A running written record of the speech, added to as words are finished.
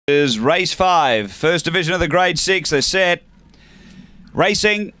Is race 5, first division of the grade 6. They're set.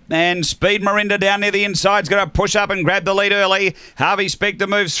 Racing and Speed Marinda down near the inside's going to push up and grab the lead early. Harvey Spectre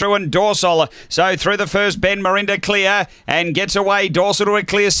moves through and Dorsal. So through the first bend, Marinda clear and gets away. Dorsal to a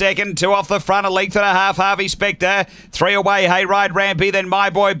clear second. 2 off the front, a length and a half. Harvey Spectre. 3 away, Hayride Rampy. Then My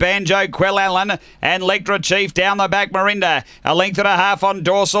Boy Banjo, Quell Allen and Lectra Chief down the back. Marinda a length and a half on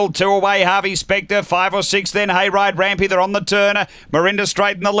Dorsal. 2 away, Harvey Spectre. 5 or 6 then Hayride Rampy. They're on the turn. Marinda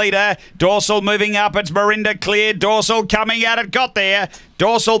straight in the leader. Dorsal moving up. It's Marinda clear. Dorsal coming out. It got there.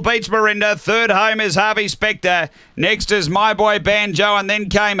 Dorsal beats Marinda. Third home is Harvey Spectre. Next is My Boy Banjo, and then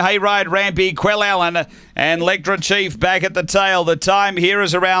came Hayride Rampy, Quell Allen, and Lectra Chief back at the tail. The time here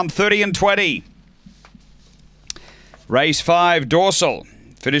is around 30 and 20. Race 5, Dorsal,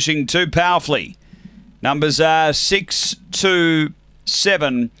 finishing 2 powerfully. Numbers are 6, 2,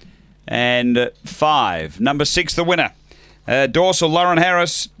 7, and 5. Number 6, the winner. Dorsal, Lauren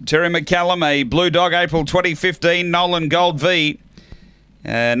Harris, Terry McCallum, a Blue Dog, April 2015, Nolan Gold V.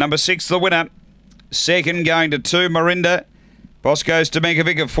 Number 6, the winner. Second, going to 2, Marinda. Bosco's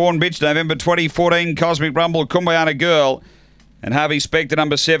Demenkovic of Fawn Bitch, November 2014, Cosmic Rumble, Kumbayana Girl. And Harvey Spectre,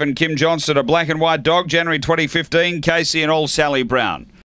 number 7, Kim Johnston, a Black and White Dog, January 2015, Casey and All Sally Brown.